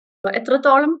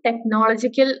എത്രത്തോളം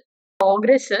ടെക്നോളജിക്കൽ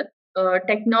പ്രോഗ്രസ്,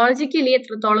 ടെക്നോളജിക്കലി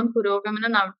എത്രത്തോളം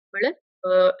പുരോഗമനം നമ്മൾ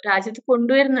രാജ്യത്ത്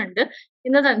കൊണ്ടുവരുന്നുണ്ട്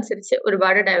എന്നതനുസരിച്ച്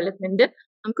ഒരുപാട് ഡെവലപ്മെന്റ്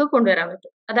നമുക്ക് കൊണ്ടുവരാൻ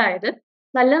പറ്റും. അതായത്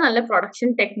നല്ല നല്ല പ്രൊഡക്ഷൻ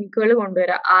ടെക്നിക്കുകൾ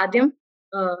കൊണ്ടുവരാം. ആദ്യം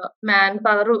മാൻ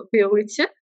പവർ ഉപയോഗിച്ച്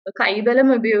കൈബലം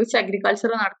ഉപയോഗിച്ച്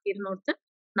അഗ്രികൾച്ചർ നടത്തിയിരുന്നിടത്ത്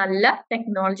നല്ല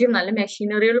ടെക്നോളജിയും നല്ല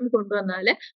മെഷീനറികളും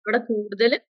കൊണ്ടുവന്നാല് ഇവിടെ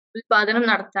കൂടുതൽ ഉൽപാദനം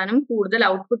നടത്താനും കൂടുതൽ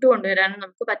ഔട്ട്പുട്ട് കൊണ്ടുവരാനും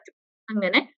നമുക്ക് പറ്റും.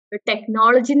 അങ്ങനെ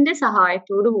ടെക്നോളജിന്റെ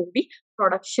സഹായത്തോടു കൂടി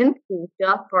പ്രൊഡക്ഷൻ കൂട്ടുക,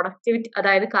 പ്രൊഡക്ടിവിറ്റി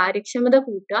അതായത് കാര്യക്ഷമത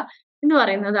കൂട്ടുക എന്ന്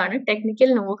പറയുന്നതാണ് ടെക്നിക്കൽ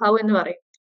നോ ഹൗ എന്ന് പറയുന്നത്.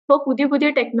 അപ്പോൾ പുതിയ പുതിയ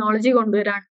ടെക്നോളജി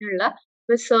കൊണ്ടുവരാനുള്ള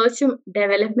റിസർച്ചും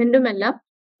ഡെവലപ്മെന്റും എല്ലാം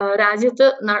രാജ്യത്ത്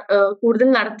കൂടുതൽ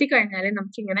നടത്തി കഴിഞ്ഞാലേ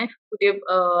നമുക്കിങ്ങനെ പുതിയ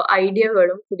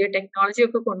ഐഡിയകളും പുതിയ ടെക്നോളജിയും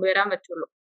ഒക്കെ കൊണ്ടുവരാൻ പറ്റുള്ളൂ.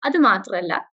 അത്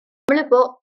മാത്രമല്ല, നമ്മളിപ്പോ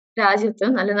രാജ്യത്ത്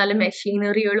നല്ല നല്ല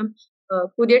മെഷീനറികളും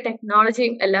പുതിയ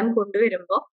ടെക്നോളജിയും എല്ലാം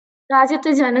കൊണ്ടുവരുമ്പോൾ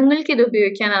രാജ്യത്തെ ജനങ്ങൾക്ക് ഇത്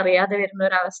ഉപയോഗിക്കാൻ അറിയാതെ വരുന്ന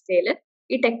ഒരു അവസ്ഥയിൽ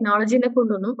ഈ ടെക്നോളജിനെ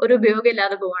കൊണ്ടൊന്നും ഒരു ഉപയോഗം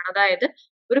ഇല്ലാതെ പോവാണ്. അതായത്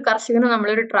ഒരു കർഷകന്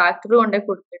നമ്മളൊരു ട്രാക്ടർ കൊണ്ടേ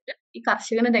കൊടുത്തിട്ട് ഈ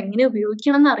കർഷകന് ഇത് എങ്ങനെ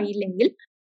ഉപയോഗിക്കണം എന്ന് അറിയില്ലെങ്കിൽ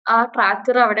ആ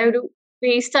ട്രാക്ടർ അവിടെ ഒരു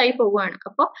വേസ്റ്റ് ആയി പോവുകയാണ്.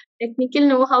 അപ്പോൾ ടെക്നിക്കൽ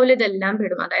നോ ഹൗവിൽ ഇതെല്ലാം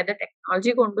പെടും. അതായത്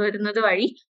ടെക്നോളജി കൊണ്ടുവരുന്നത് വഴി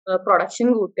പ്രൊഡക്ഷൻ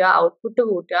കൂട്ടുക, ഔട്ട്പുട്ട്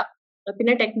കൂട്ടുക,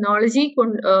 പിന്നെ ടെക്നോളജി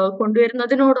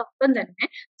കൊണ്ടുവരുന്നതിനോടൊപ്പം തന്നെ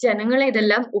ജനങ്ങളെ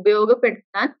ഇതെല്ലാം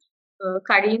ഉപയോഗപ്പെടുത്താൻ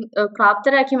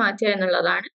പ്രാപ്തരാക്കി മാറ്റുക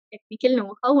എന്നുള്ളതാണ് ടെക്നിക്കൽ നോ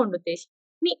ഹൗ കൊണ്ട് ഉദ്ദേശിക്കുന്നത്.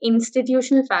 ഇനി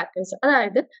ഇൻസ്റ്റിറ്റ്യൂഷണൽ ഫാക്ടേഴ്സ്,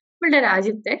 അതായത് നമ്മുടെ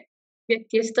രാജ്യത്തെ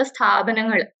വ്യത്യസ്ത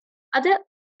സ്ഥാപനങ്ങൾ അത്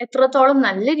എത്രത്തോളം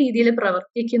നല്ല രീതിയിൽ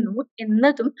പ്രവർത്തിക്കുന്നു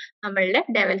എന്നതും നമ്മളുടെ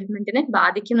ഡെവലപ്മെന്റിനെ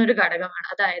ബാധിക്കുന്ന ഒരു ഘടകമാണ്.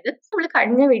 അതായത് നമ്മൾ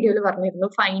കഴിഞ്ഞ വീഡിയോയിൽ പറഞ്ഞിരുന്നു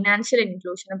ഫൈനാൻഷ്യൽ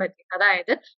ഇൻക്ലൂഷനെ പറ്റി.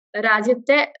 അതായത്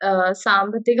രാജ്യത്തെ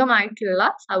സാമ്പത്തികമായിട്ടുള്ള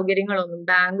സൗകര്യങ്ങളൊന്നും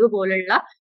ബാങ്ക് പോലുള്ള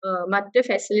മറ്റ്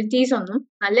ഫെസിലിറ്റീസ് ഒന്നും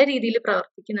നല്ല രീതിയിൽ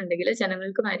പ്രവർത്തിക്കുന്നുണ്ടെങ്കിൽ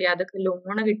ജനങ്ങൾക്ക് മര്യാദക്ക്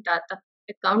ലോണ് കിട്ടാത്ത,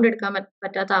 അക്കൗണ്ട് എടുക്കാൻ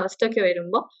പറ്റാത്ത അവസ്ഥയൊക്കെ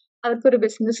വരുമ്പോൾ അവർക്കൊരു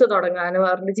ബിസിനസ് തുടങ്ങാനോ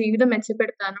അവരുടെ ജീവിതം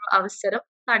മെച്ചപ്പെടുത്താനോ അവസരം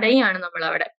തടയുകയാണ് നമ്മൾ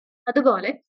അവിടെ.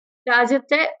 അതുപോലെ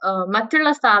രാജ്യത്തെ മറ്റുള്ള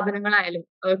സ്ഥാപനങ്ങളായാലും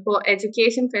ഇപ്പോൾ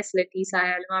എഡ്യൂക്കേഷൻ ഫെസിലിറ്റീസ്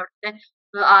ആയാലും അവിടുത്തെ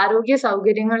ആരോഗ്യ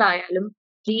സൗകര്യങ്ങളായാലും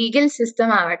ലീഗൽ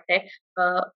സിസ്റ്റം ആവട്ടെ,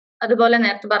 അതുപോലെ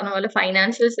നേരത്തെ പറഞ്ഞ പോലെ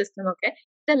ഫൈനാൻഷ്യൽ സിസ്റ്റം ഒക്കെ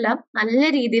ഇതെല്ലാം നല്ല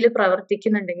രീതിയിൽ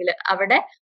പ്രവർത്തിക്കുന്നുണ്ടെങ്കിൽ അവിടെ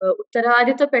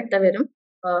ഉത്തരവാദിത്തപ്പെട്ടവരും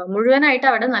മുഴുവനായിട്ട്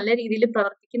അവിടെ നല്ല രീതിയിൽ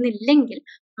പ്രവർത്തിക്കുന്നില്ലെങ്കിൽ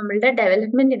നമ്മളുടെ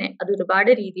ഡെവലപ്മെന്റിനെ അത്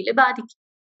ഒരുപാട് രീതിയിൽ ബാധിക്കും.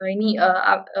 ഇനി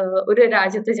ഒരു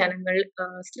രാജ്യത്തെ ജനങ്ങൾ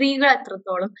സ്ത്രീകൾ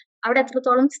അവിടെ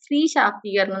എത്രത്തോളം സ്ത്രീ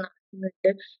ശാക്തീകരണം നടക്കുന്നുണ്ട്,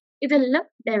 ഇതെല്ലാം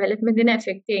ഡെവലപ്മെന്റിനെ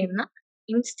എഫക്ട് ചെയ്യുന്ന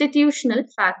ഇൻസ്റ്റിറ്റ്യൂഷണൽ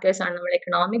ഫാക്ടേഴ്സ് ആണ്. നമ്മൾ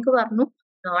എക്കണോമിക് പറഞ്ഞു,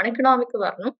 നോൺ എക്കണോമിക്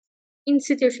പറഞ്ഞു,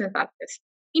 ഇൻസ്റ്റിറ്റ്യൂഷണൽ ഫാക്ടേഴ്സ്.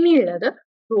 ഇനിയുള്ളത്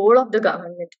role of the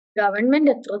government.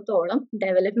 Government എത്രത്തോളം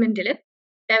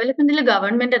ഡെവലപ്മെന്റിൽ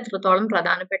ഗവൺമെന്റ് എത്രത്തോളം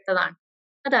പ്രധാനപ്പെട്ടതാണ്.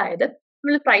 അതായത്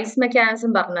നമ്മൾ പ്രൈസ്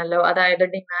മെക്കാനിസം പറഞ്ഞല്ലോ, അതായത്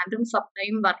ഡിമാൻഡും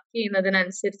സപ്ലൈയും വർക്ക്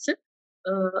ചെയ്യുന്നതിനനുസരിച്ച്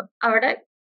അവിടെ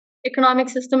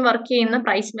എക്കണോമിക് സിസ്റ്റം വർക്ക് ചെയ്യുന്ന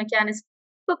പ്രൈസ് മെക്കാനിസം.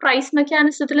 ഇപ്പൊ പ്രൈസ്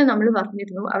മെക്കാനിസത്തിൽ നമ്മൾ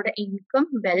പറഞ്ഞിരുന്നു അവിടെ ഇൻകം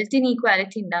വെൽത്ത്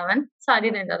ഇൻഈക്വാലിറ്റി ഉണ്ടാവാൻ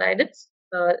സാധ്യതയുണ്ട്. അതായത്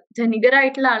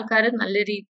ധനികരായിട്ടുള്ള ആൾക്കാർ നല്ല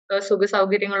സുഖ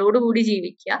സൗകര്യങ്ങളോടുകൂടി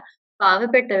ജീവിക്കുക,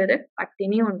 പാവപ്പെട്ടവര്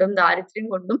പട്ടിണി കൊണ്ടും ദാരിദ്ര്യം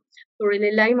കൊണ്ടും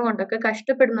തൊഴിലില്ലായ്മ കൊണ്ടൊക്കെ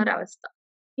കഷ്ടപ്പെടുന്ന ഒരവസ്ഥ.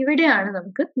 ഇവിടെയാണ്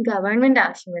നമുക്ക് ഗവൺമെന്റ്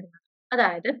ആവശ്യം വരുന്നത്.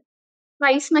 അതായത്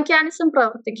പ്രൈസ് മെക്കാനിസം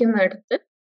പ്രവർത്തിക്കുന്നിടത്ത്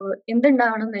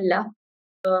എന്തുണ്ടാവണമെന്നില്ല,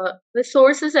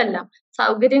 റിസോഴ്സസ് എല്ലാം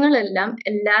സൗകര്യങ്ങളെല്ലാം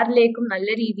എല്ലാവരിലേക്കും നല്ല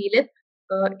രീതിയിൽ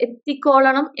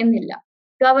എത്തിക്കോളണം എന്നില്ല.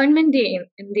 ഗവൺമെന്റ്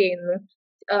എന്ത് ചെയ്യുന്നു,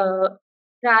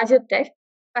 രാജ്യത്തെ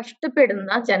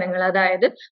കഷ്ടപ്പെടുന്ന ജനങ്ങൾ, അതായത്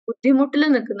ബുദ്ധിമുട്ടിൽ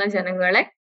നിൽക്കുന്ന ജനങ്ങളെ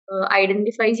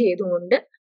ഐഡന്റിഫൈ ചെയ്തുകൊണ്ട്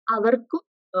അവർക്കും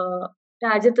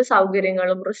രാജ്യത്തെ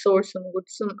സൗകര്യങ്ങളും റിസോഴ്സും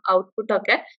ഗുഡ്സും ഔട്ട്പുട്ടും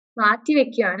ഒക്കെ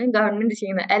മാറ്റിവെക്കുകയാണ് ഗവൺമെന്റ്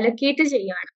ചെയ്യുന്നത്, അലൊക്കേറ്റ്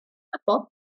ചെയ്യുകയാണ്. അപ്പോൾ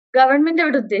ഗവൺമെന്റ്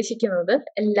അവിടെ ഉദ്ദേശിക്കുന്നത്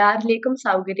എല്ലാവരിലേക്കും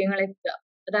സൗകര്യങ്ങൾ എത്തുക.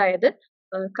 അതായത്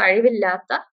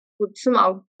കഴിവില്ലാത്ത ഗുഡ്സും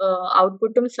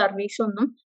ഔട്ട്പുട്ടും സർവീസും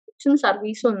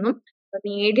ഒന്നും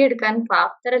നേടിയെടുക്കാൻ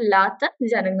പ്രാപ്തരല്ലാത്ത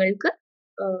ജനങ്ങൾക്ക്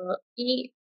ഈ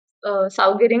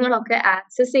സൗകര്യങ്ങളൊക്കെ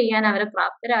ആക്സസ് ചെയ്യാൻ അവരെ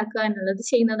പ്രാപ്തരാക്കുക എന്നുള്ളത്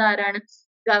ചെയ്യുന്നത് ആരാണ്?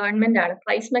 ഗവൺമെന്റ് ആണ്.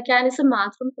 പ്രൈസ് മെക്കാനിസം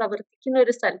മാത്രം പ്രവർത്തിക്കുന്ന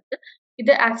ഒരു സ്ഥലത്ത്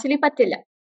ഇത് ആക്ച്വലി പറ്റില്ല.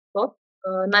 അപ്പോൾ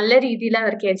നല്ല രീതിയിൽ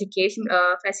അവർക്ക് എഡ്യൂക്കേഷൻ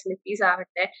ഫെസിലിറ്റീസ്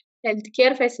ആവട്ടെ, ഹെൽത്ത്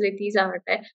കെയർ ഫെസിലിറ്റീസ്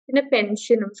ആവട്ടെ, പിന്നെ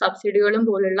പെൻഷനും സബ്സിഡികളും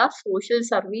പോലുള്ള സോഷ്യൽ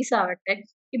സർവീസ് ആവട്ടെ,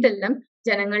 ഇതെല്ലാം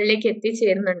ജനങ്ങളിലേക്ക്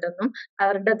എത്തിച്ചേരുന്നുണ്ടെന്നും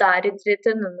അവരുടെ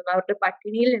ദാരിദ്ര്യത്തിൽ നിന്നും അവരുടെ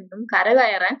പട്ടിണിയിൽ നിന്നും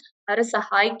കരകയറാൻ അവരെ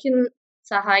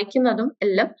സഹായിക്കുന്നതും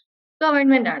എല്ലാം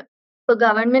ഗവൺമെന്റ് ആണ്. ഇപ്പൊ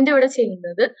ഗവൺമെന്റ് ഇവിടെ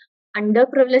ചെയ്യുന്നത് അണ്ടർ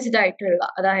പ്രിവിലേജ്ഡ് ആയിട്ടുള്ള,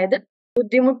 അതായത്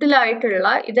ബുദ്ധിമുട്ടിലായിട്ടുള്ള,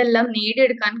 ഇതെല്ലാം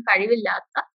നേടിയെടുക്കാൻ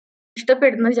കഴിവില്ലാത്ത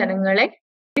ഇഷ്ടപ്പെടുന്ന ജനങ്ങളെ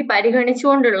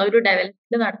പരിഗണിച്ചുകൊണ്ടുള്ള ഒരു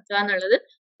ഡെവലപ്മെന്റ് നടത്തുക എന്നുള്ളത്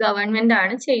ഗവൺമെന്റ്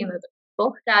ആണ് ചെയ്യുന്നത്. അപ്പോൾ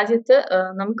രാജ്യത്ത്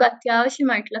നമുക്ക്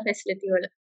അത്യാവശ്യമായിട്ടുള്ള ഫെസിലിറ്റികൾ,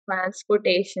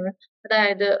 ട്രാൻസ്പോർട്ടേഷൻ,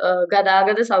 അതായത്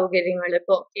ഗതാഗത സൗകര്യങ്ങൾ,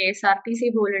 ഇപ്പോൾ KSRTC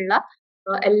പോലുള്ള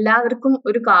എല്ലാവർക്കും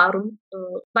ഒരു കാറും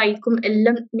ബൈക്കും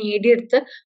എല്ലാം നേടിയെടുത്ത്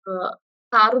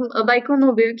കാറും ബൈക്കും ഒന്നും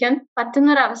ഉപയോഗിക്കാൻ പറ്റുന്ന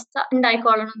ഒരു അവസ്ഥ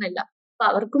ഉണ്ടായിക്കൊള്ളണമെന്നില്ല. അപ്പൊ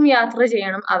അവർക്കും യാത്ര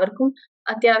ചെയ്യണം, അവർക്കും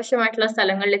അത്യാവശ്യമായിട്ടുള്ള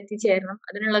സ്ഥലങ്ങളിൽ എത്തിച്ചേരണം.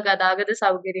 അതിനുള്ള ഗതാഗത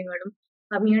സൗകര്യങ്ങളും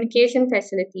കമ്മ്യൂണിക്കേഷൻ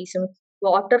ഫെസിലിറ്റീസും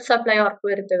വാട്ടർ സപ്ലൈ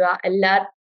ഉറപ്പുവരുത്തുക,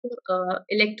 എല്ലാവർക്കും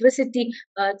ഇലക്ട്രിസിറ്റി,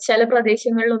 ചില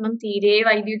പ്രദേശങ്ങളിലൊന്നും തീരെ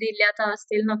വൈദ്യുതി ഇല്ലാത്ത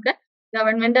അവസ്ഥയിൽ നിന്നൊക്കെ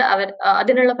ഗവൺമെന്റ്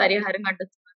അതിനുള്ള പരിഹാരം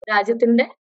കണ്ടെത്തുന്നു. രാജ്യത്തിന്റെ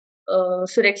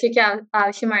സുരക്ഷയ്ക്ക്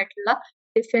ആവശ്യമായിട്ടുള്ള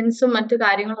ഡിഫൻസും മറ്റു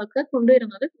കാര്യങ്ങളൊക്കെ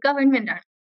കൊണ്ടുവരുന്നത് ഗവൺമെന്റ് ആണ്.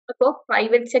 അപ്പോൾ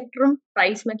പ്രൈവറ്റ് സെക്ടറും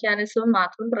പ്രൈസ് മെക്കാനിസവും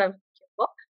മാത്രം പ്രവർത്തിക്കുമ്പോൾ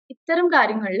ഇത്തരം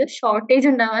കാര്യങ്ങളിൽ ഷോർട്ടേജ്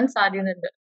ഉണ്ടാവാൻ സാധ്യതയുണ്ട്.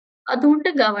 അതുകൊണ്ട്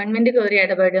ഗവൺമെന്റ് കയറി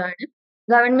ഇടപെടുകയാണ്.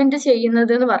 ഗവൺമെന്റ്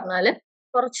ചെയ്യുന്നത് എന്ന് പറഞ്ഞാല്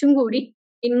കുറച്ചും കൂടി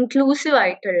ഇൻക്ലൂസീവ്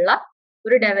ആയിട്ടുള്ള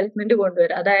ഒരു ഡെവലപ്മെന്റ്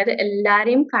കൊണ്ടുവരിക. അതായത്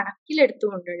എല്ലാരെയും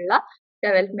കണക്കിലെടുത്തുകൊണ്ടുള്ള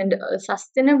ഡെവലപ്മെന്റ്,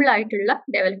 സസ്റ്റൈനബിൾ ആയിട്ടുള്ള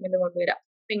ഡെവലപ്മെന്റ് കൊണ്ടുവരിക.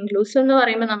 ഇൻക്ലൂസീവ് എന്ന്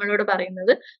പറയുമ്പോൾ നമ്മളോട്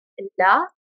പറയുന്നത് എല്ലാ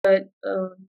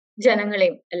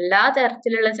ജനങ്ങളെയും, എല്ലാ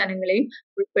തരത്തിലുള്ള ജനങ്ങളെയും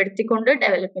ഉൾപ്പെടുത്തിക്കൊണ്ട്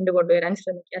ഡെവലപ്മെന്റ് കൊണ്ടുവരാൻ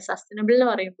ശ്രമിക്കുക. സസ്റ്റൈനബിൾ എന്ന്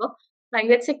പറയുമ്പോൾ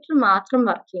പ്രൈവറ്റ് സെക്ടർ മാത്രം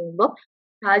വർക്ക് ചെയ്യുമ്പോൾ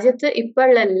രാജ്യത്ത്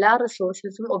ഇപ്പോഴുള്ള എല്ലാ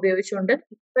റിസോഴ്സസും ഉപയോഗിച്ചുകൊണ്ട്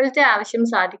ഇപ്പോഴത്തെ ആവശ്യം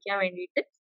സാധിക്കാൻ വേണ്ടിയിട്ട്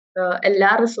എല്ലാ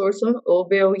റിസോഴ്സും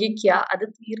ഉപയോഗിക്കുക, അത്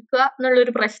തീർക്കുക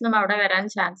എന്നുള്ളൊരു പ്രശ്നം അവിടെ വരാൻ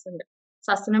ചാൻസ് ഉണ്ട്.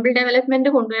 സസ്റ്റൈനബിൾ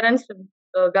ഡെവലപ്മെന്റ് കൊണ്ടുവരാൻ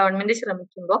ഗവൺമെന്റ്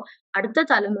ശ്രമിക്കുമ്പോൾ അടുത്ത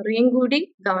തലമുറയും കൂടി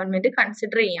ഗവൺമെന്റ്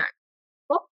കൺസിഡർ ചെയ്യാണ്.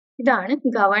 അപ്പോൾ ഇതാണ്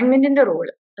ഗവൺമെന്റിന്റെ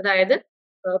റോള്. അതായത്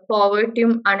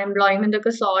പോവേർട്ടിയും അൺഎംപ്ലോയ്മെന്റ്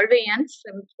ഒക്കെ സോൾവ് ചെയ്യാൻ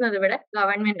ശ്രമിക്കുന്നത് ഇവിടെ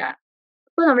ഗവൺമെന്റ് ആണ്.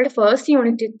 അപ്പോൾ നമ്മുടെ ഫസ്റ്റ്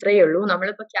യൂണിറ്റ് ഇത്രയേ ഉള്ളൂ.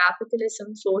 നമ്മളിപ്പോൾ ക്യാപിറ്റലിസം,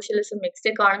 സോഷ്യലിസം, മിക്സ്ഡ്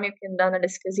എക്കോണമി ഒക്കെ എന്താന്ന്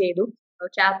ഡിസ്കസ് ചെയ്തു.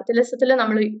 ക്യാപിറ്റലിസത്തിൽ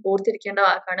നമ്മൾ ഓർത്തിരിക്കേണ്ട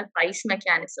വാക്കാണ് പ്രൈസ്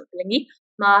മെക്കാനിസം, അല്ലെങ്കിൽ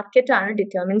മാർക്കറ്റ് ആണ്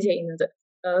ഡിറ്റർമിൻ ചെയ്യുന്നത്.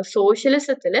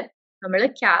 സോഷ്യലിസത്തിൽ നമ്മൾ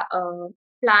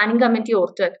പ്ലാനിംഗ് കമ്മിറ്റി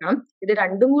ഓർത്തു വെക്കണം. ഇത്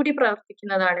രണ്ടും കൂടി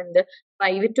പ്രവർത്തിക്കുന്നതാണ് എന്ത്,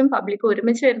 പ്രൈവറ്റും പബ്ലിക്കും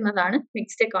ഒരുമിച്ച് വരുന്നതാണ്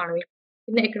മിക്സ്ഡ് എക്കോണമി.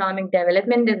 പിന്നെ എക്കണോമിക്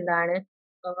ഡെവലപ്മെന്റ് എന്താണ്,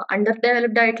 അണ്ടർ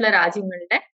ഡെവലപ്ഡ് ആയിട്ടുള്ള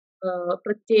രാജ്യങ്ങളുടെ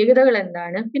പ്രത്യേകതകൾ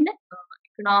എന്താണ്, പിന്നെ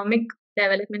എക്കണോമിക്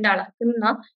ഡെവലപ്മെന്റ് അളക്കുന്ന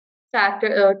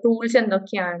ടൂൾസ്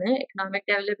എന്തൊക്കെയാണ്, എക്കണോമിക്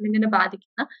ഡെവലപ്മെന്റിനെ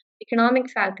ബാധിക്കുന്ന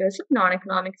എക്കണോമിക് ഫാക്ടേഴ്സും നോൺ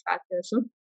എക്കണോമിക് ഫാക്ടേഴ്സും,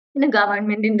 പിന്നെ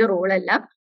ഗവൺമെന്റിന്റെ റോൾ എല്ലാം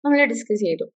നമ്മൾ ഡിസ്കസ്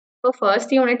ചെയ്തു. അപ്പോൾ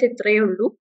ഫസ്റ്റ് യൂണിറ്റ് ഇത്രയേ ഉള്ളൂ.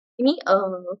 ഇനി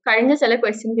കഴിഞ്ഞ ചില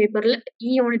ക്വസ്റ്റ്യൻ പേപ്പറിൽ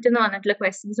ഈ യൂണിറ്റിൽ നിന്ന് വന്നിട്ടുള്ള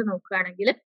ക്വസ്റ്റ്യൻസ് നോക്കുകയാണെങ്കിൽ,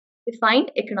 define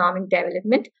economic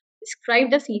development, describe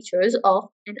the features of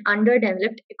an under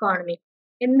developed economy.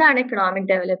 എന്താണ് എക്കണോമിക്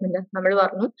ഡെവലപ്മെന്റ്? നമ്മൾ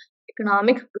പറഞ്ഞു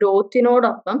എക്കണോമിക്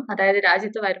ഗ്രോത്തിനോടൊപ്പം, അതായത്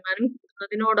രാജ്യത്ത് വരുമാനം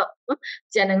കൂടുന്നതിനോടൊപ്പം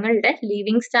ജനങ്ങളുടെ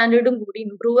ലിവിങ് സ്റ്റാൻഡേർഡും കൂടി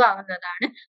ഇംപ്രൂവ് ആവുന്നതാണ്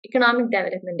economic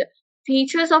development.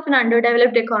 Features of N under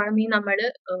developed economy നമ്മൾ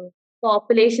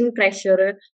population pressure,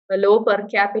 law per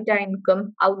capita income,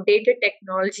 outdated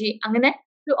technology, അങ്ങനെ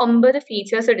ഒരു 9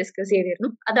 ഫീച്ചേഴ്സ് ഡിസ്കസ് ചെയ്തിരുന്നു.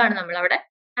 അതാണ് നമ്മൾ അവിടെ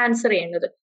ആൻസർ ചെയ്യേണ്ടത്.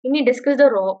 ഇനി discuss the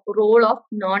role of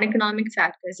non economic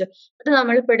factors. അത്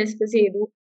നമ്മളിപ്പോൾ ഡിസ്കസ് ചെയ്തു.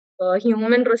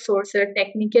 Human resource,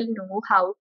 technical know how,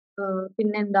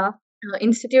 പിന്നെന്താ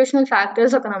ഇൻസ്റ്റിറ്റ്യൂഷണൽ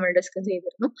ഫാക്ടേഴ്സ് ഒക്കെ നമ്മൾ ഡിസ്കസ്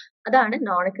ചെയ്തിരുന്നു. അതാണ്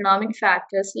നോൺ എക്കണോമിക്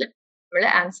ഫാക്ടേഴ്സിൽ നമ്മൾ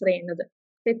ആൻസർ ചെയ്യുന്നത്.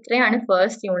 അപ്പൊ ഇത്രയാണ്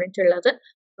ഫസ്റ്റ് യൂണിറ്റ് ഉള്ളത്.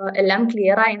 എല്ലാം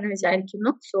ക്ലിയർ ആയെന്ന്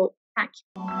വിചാരിക്കുന്നു. So thank you.